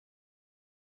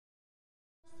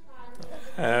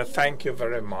Thank you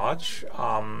very much.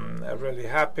 I'm really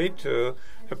happy to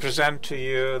present to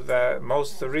you the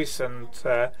most recent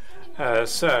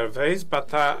surveys,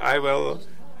 but I will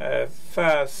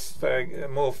first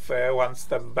move one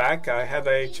step back. I had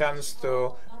a chance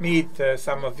to meet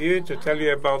some of you to tell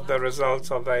you about the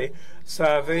results of a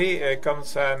survey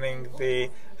concerning the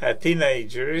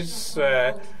teenagers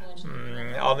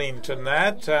on the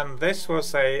internet, and this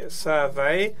was a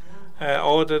survey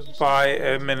ordered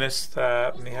by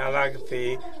Minister Michalak,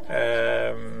 the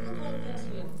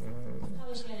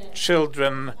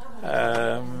children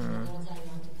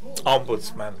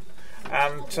ombudsman.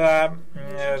 And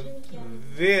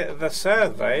the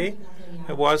survey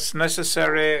was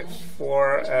necessary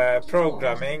for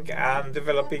programming and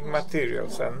developing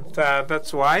materials, and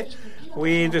that's why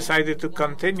we decided to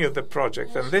continue the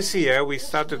project. And this year we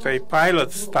started a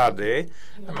pilot study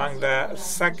among the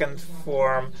second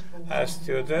form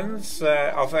students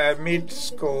of mid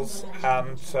schools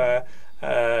and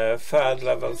third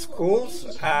level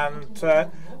schools, and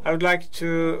I would like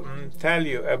to tell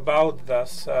you about the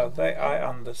survey. I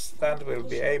understand we'll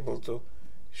be able to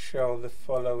show the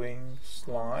following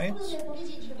slides.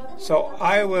 So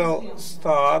I will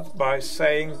start by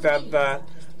saying that the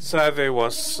survey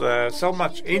was so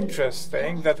much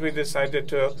interesting that we decided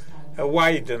to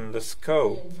widen the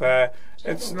scope.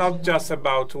 It's not just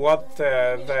about what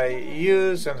they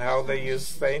use and how they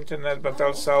use the internet, but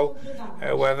also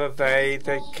whether they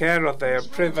take care of their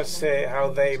privacy,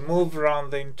 how they move around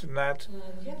the internet,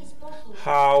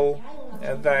 how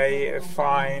they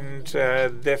find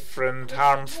different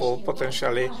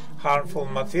potentially harmful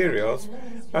materials.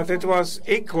 But it was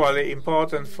equally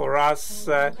important for us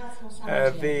the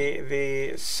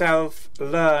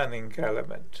self-learning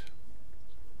element.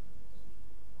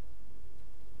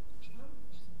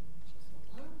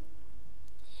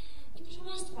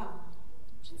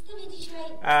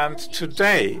 And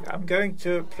today I'm going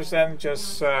to present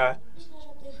just a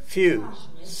few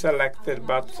selected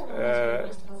but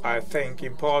I think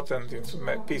important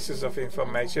pieces of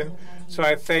information. So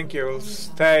I think you'll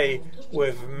stay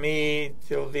with me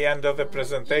till the end of the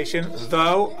presentation,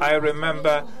 though I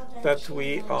remember that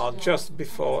we are just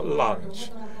before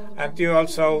lunch. And you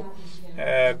also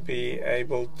be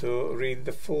able to read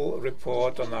the full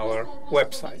report on our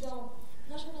website.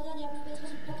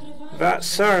 The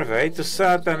survey, to a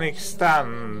certain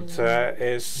extent,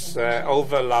 is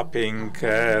overlapping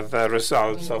the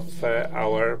results of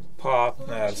our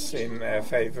partners in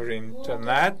favor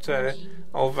internet.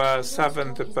 Over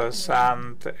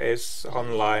 70% is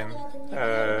online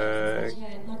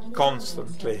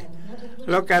constantly.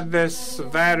 Look at this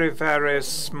very, very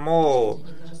small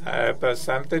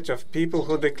percentage of people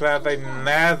who declare they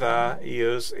never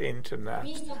use internet,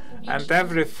 and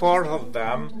every fourth of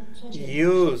them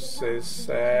uses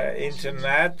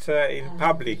internet in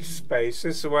public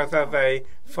spaces, whether they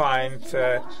find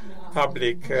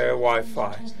public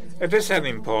Wi-Fi. It is an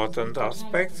important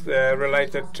aspect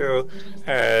related to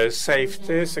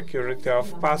safety, security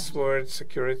of passwords,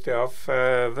 security of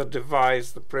the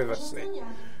device, the privacy.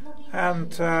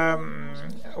 And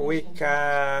we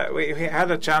had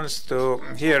a chance to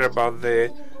hear about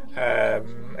the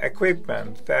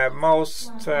equipment. The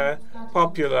most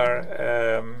popular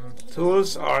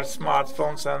tools are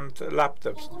smartphones and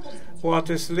laptops. What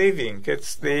is leaving?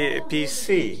 It's the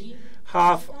PC.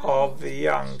 Half of the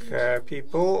young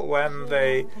people, when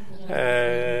they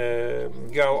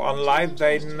go online,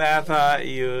 they never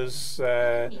use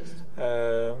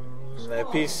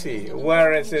PC.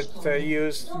 Where is it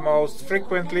used most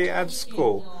frequently? At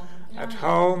school. At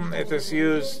home it is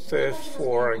used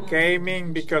for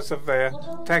gaming because of the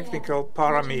technical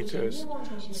parameters.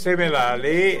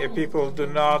 Similarly, people do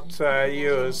not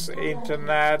use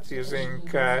internet using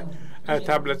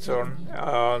tablets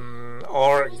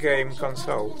or game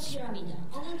consoles.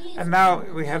 And now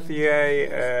we have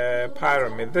the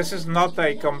pyramid. This is not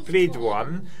a complete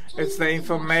one. It's the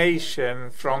information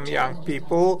from young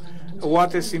people,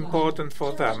 what is important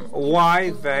for them, why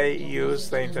they use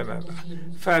the internet.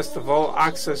 First of all,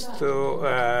 access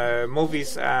to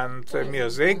movies and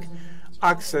music,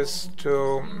 access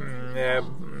to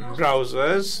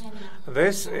browsers.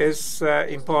 This is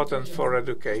important for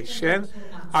education,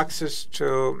 access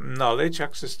to knowledge,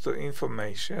 access to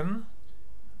information.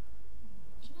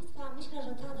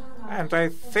 And I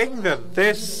think that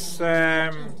this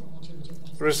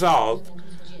result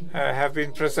have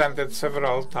been presented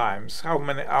several times. How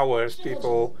many hours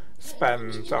people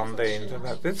spend on the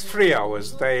internet? It's 3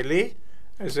 hours daily.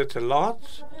 Is it a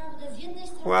lot?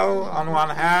 Well, on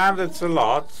one hand, it's a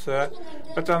lot.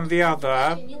 But on the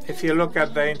other, if you look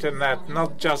at the internet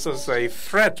not just as a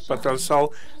threat, but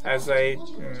also as an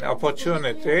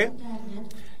opportunity,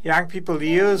 young people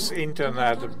use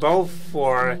internet both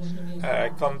for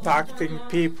contacting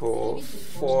people,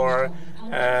 for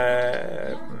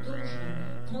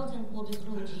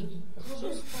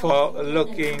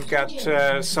looking at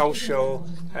social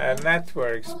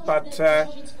networks, but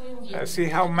see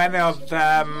how many of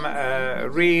them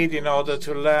read in order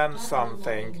to learn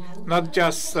something, not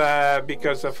just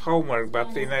because of homework,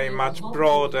 but in a much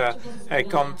broader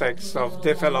context of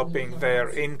developing their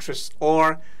interests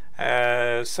or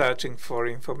searching for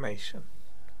information.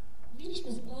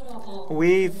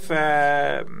 We've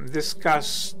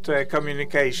discussed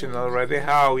communication already,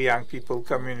 how young people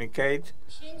communicate,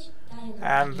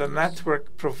 and the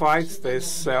network provides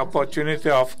this opportunity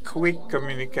of quick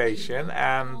communication.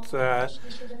 And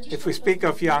if we speak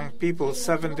of young people,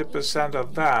 70%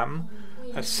 of them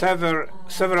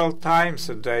several times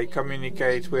a day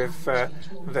communicate with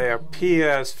their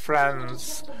peers,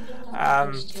 friends.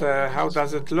 And how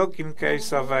does it look in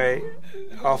case of a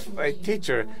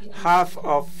teacher? Half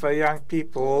of young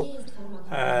people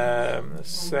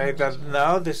say that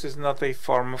no, this is not a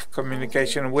form of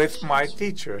communication with my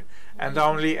teacher, and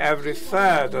only every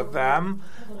third of them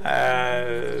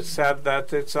said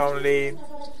that it's only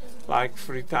like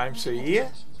 3 times a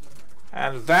year.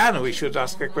 And then we should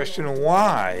ask a question: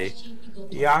 why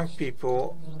young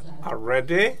people are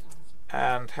ready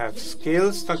and have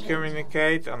skills to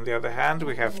communicate. On the other hand,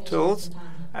 we have tools.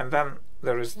 And then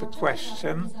there is the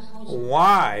question,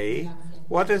 why?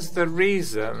 What is the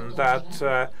reason that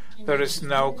there is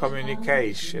no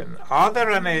communication? Are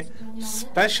there any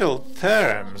special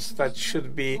terms that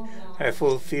should be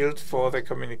fulfilled for the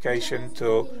communication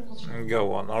to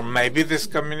go on? Or maybe this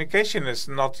communication is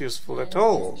not useful at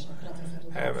all.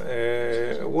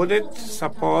 Would it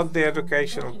support the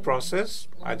educational process?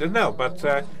 I don't know, but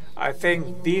I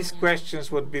think these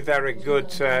questions would be very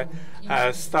good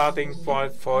starting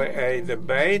point for a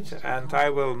debate, and I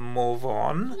will move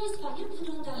on.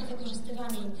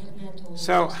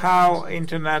 So, how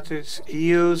internet is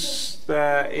used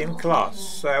in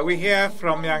class? We hear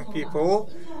from young people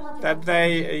that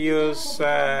they use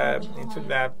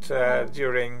internet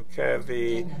during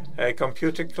the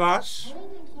computer class.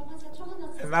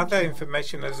 Another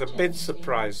information is a bit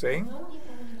surprising.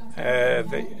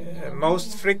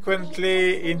 Most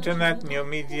frequently, internet new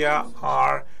media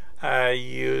are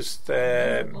used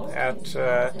at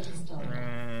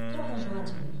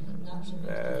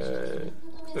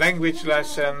language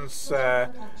lessons,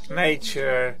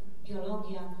 nature.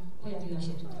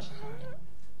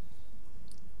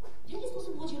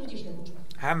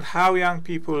 And how young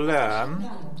people learn,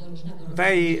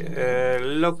 they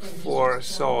look for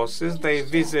sources, they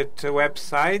visit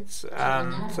websites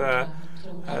and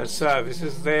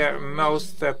services. Their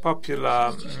most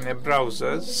popular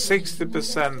browsers.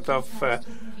 60% of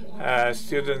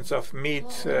students of mid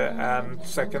and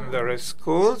secondary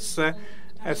schools,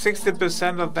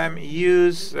 60% of them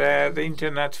use the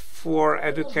internet for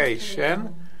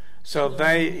education. So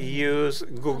they use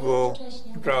Google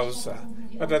browser.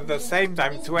 But at the same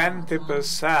time,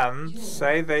 20%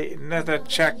 say they never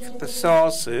check the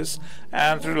sources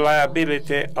and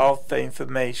reliability of the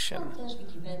information.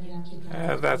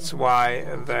 That's why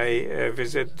they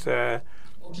visit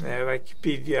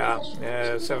Wikipedia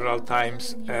several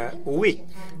times a week.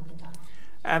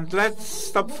 And let's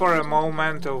stop for a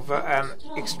moment over an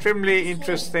extremely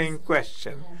interesting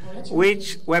question.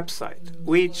 Which website,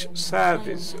 which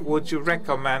service would you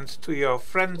recommend to your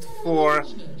friend for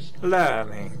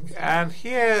learning? And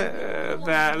here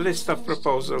the list of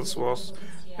proposals was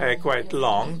quite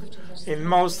long. In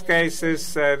most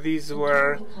cases, these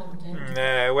were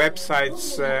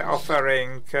websites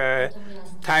offering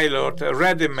tailored,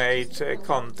 ready-made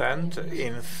content.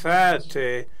 In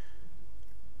 30%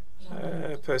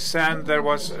 there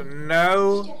was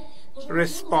no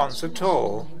response at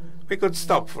all. We could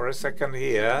stop for a second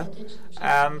here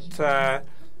and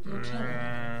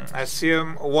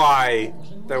assume why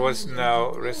there was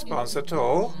no response at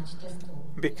all,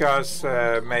 because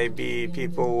maybe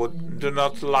people do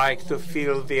not like to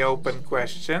fill the open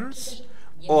questions,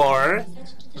 or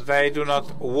they do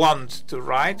not want to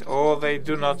write, or they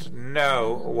do not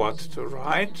know what to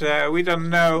write. We don't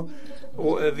know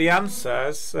the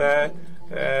answers.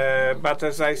 But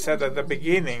as I said at the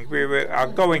beginning, we are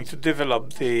going to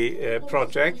develop the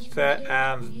project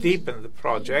and deepen the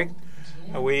project.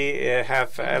 We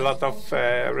have a lot of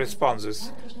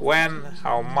responses. When,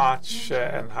 how much,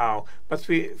 and how. But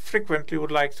we frequently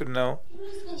would like to know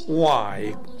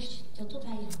why.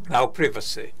 Now,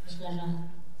 privacy.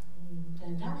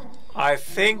 I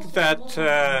think that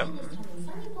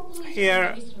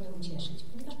here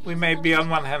we may be on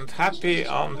one hand happy,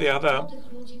 on the other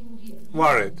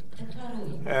worried.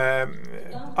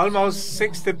 Almost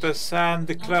 60%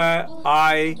 declare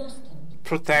I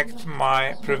protect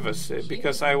my privacy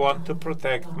because I want to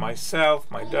protect myself,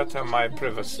 my data, my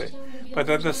privacy. But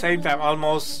at the same time,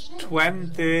 almost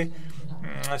 20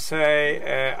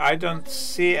 say I don't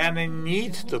see any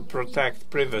need to protect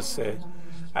privacy.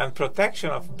 And protection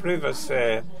of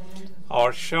privacy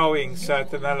or showing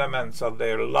certain elements of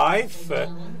their life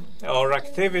or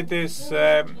activities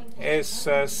is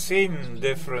seen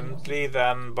differently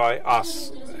than by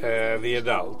us, the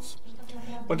adults.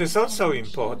 What is also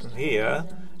important here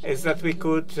is that we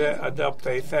could adopt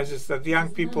a thesis that young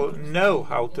people know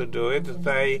how to do it.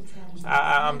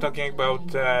 I'm talking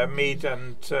about mid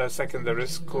and secondary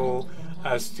school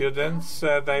students.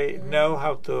 They know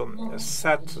how to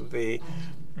set the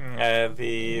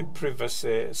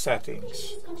privacy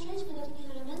settings.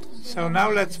 So now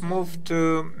let's move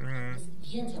to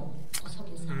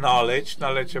knowledge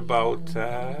about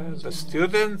the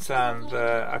students and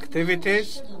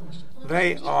activities.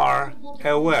 They are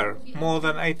aware. More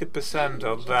than 80%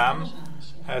 of them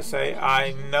say,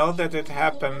 I know that it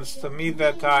happens to me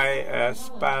that I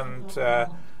spend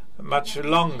much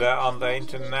longer on the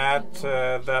internet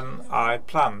than I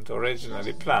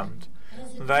originally planned.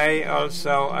 They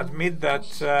also admit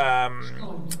that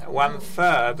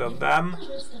 1/3 of them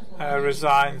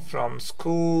resign from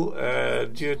school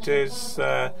duties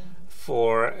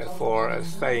for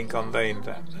staying on the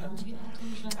internet.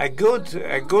 A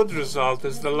good result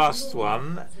is the last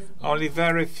one. Only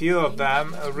very few of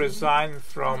them resign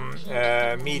from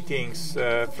meetings,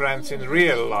 friends in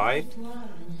real life.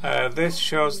 This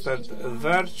shows that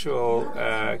virtual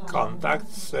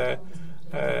contacts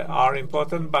are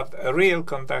important, but real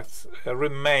contacts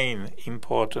remain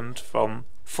important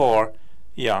for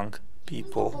young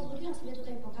people.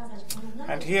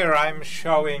 And here I'm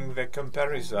showing the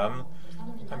comparison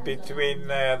between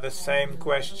the same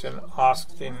question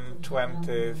asked in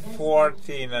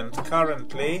 2014 and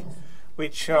currently,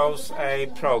 which shows a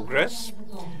progress.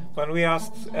 When we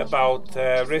asked about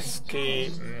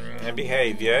risky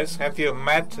behaviors, have you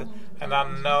met an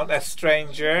unknown, a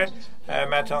stranger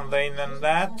met on the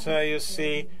internet, you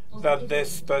see that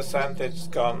this percentage has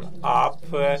gone up,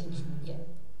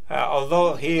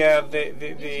 although here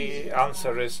the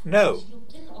answer is no.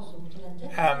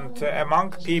 And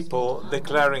among people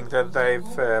declaring that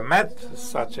they've met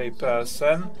such a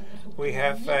person, we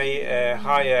have a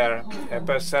higher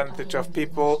percentage of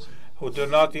people who do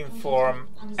not inform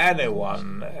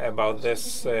anyone about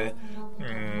this,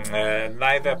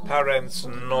 neither parents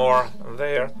nor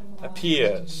their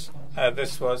peers.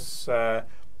 This was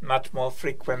much more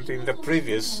frequent in the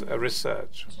previous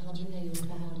research.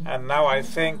 And now I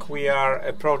think we are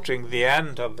approaching the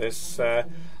end of this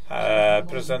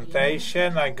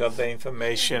presentation. I got the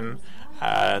information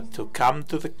to come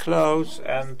to the close,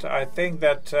 and I think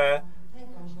that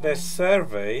this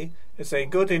survey is a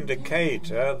good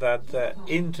indicator that the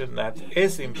internet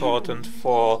is important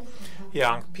for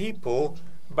young people,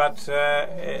 but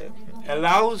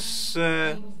allows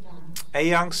a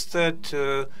youngster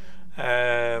to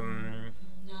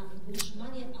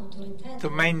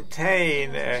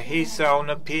maintain his own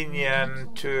opinion,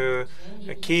 to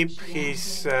keep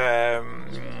his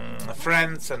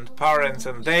friends and parents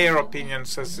and their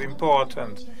opinions as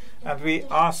important. And we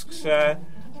asked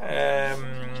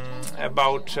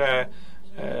about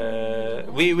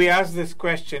we asked this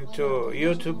question to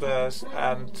YouTubers,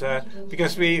 and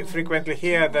because we frequently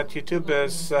hear that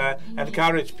YouTubers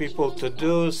encourage people to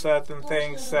do certain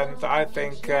things, and I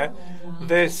think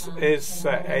this is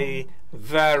a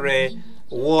very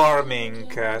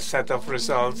warming set of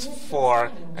results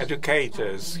for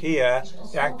educators. Here,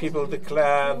 young people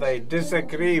declare they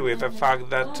disagree with the fact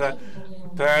that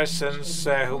persons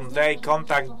whom they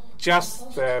contact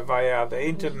just via the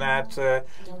internet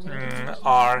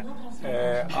are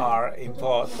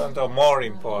important or more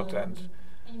important.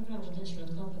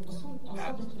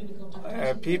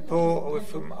 People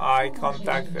with whom I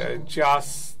contact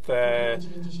just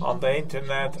on the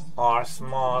internet are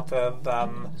smarter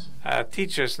than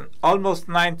teachers. Almost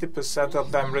 90%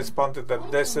 of them responded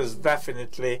that this is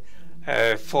definitely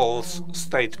a false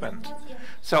statement.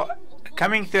 So,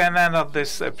 coming to an end of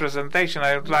this presentation,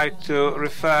 I would like to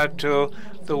refer to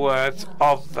the words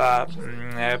of the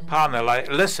panel. I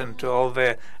listened to all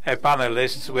the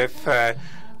panelists with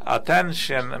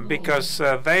attention because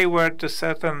they were to a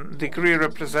certain degree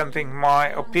representing my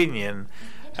opinion.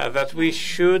 that we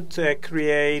should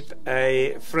create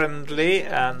a friendly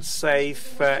and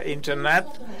safe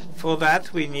internet. For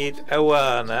that, we need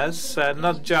awareness,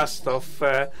 not just of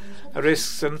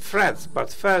risks and threats,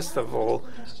 but first of all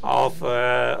of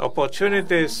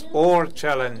opportunities or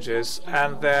challenges,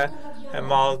 and a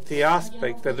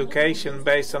multi-aspect education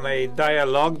based on a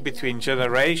dialogue between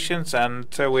generations and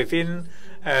within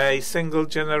a single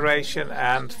generation,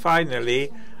 and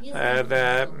finally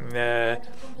the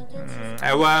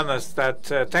awareness that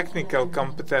technical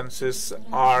competences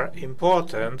are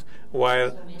important,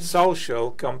 while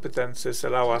social competences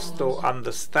allow us to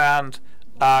understand,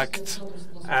 act,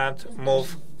 and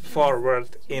move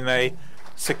forward in a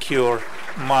secure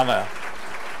manner.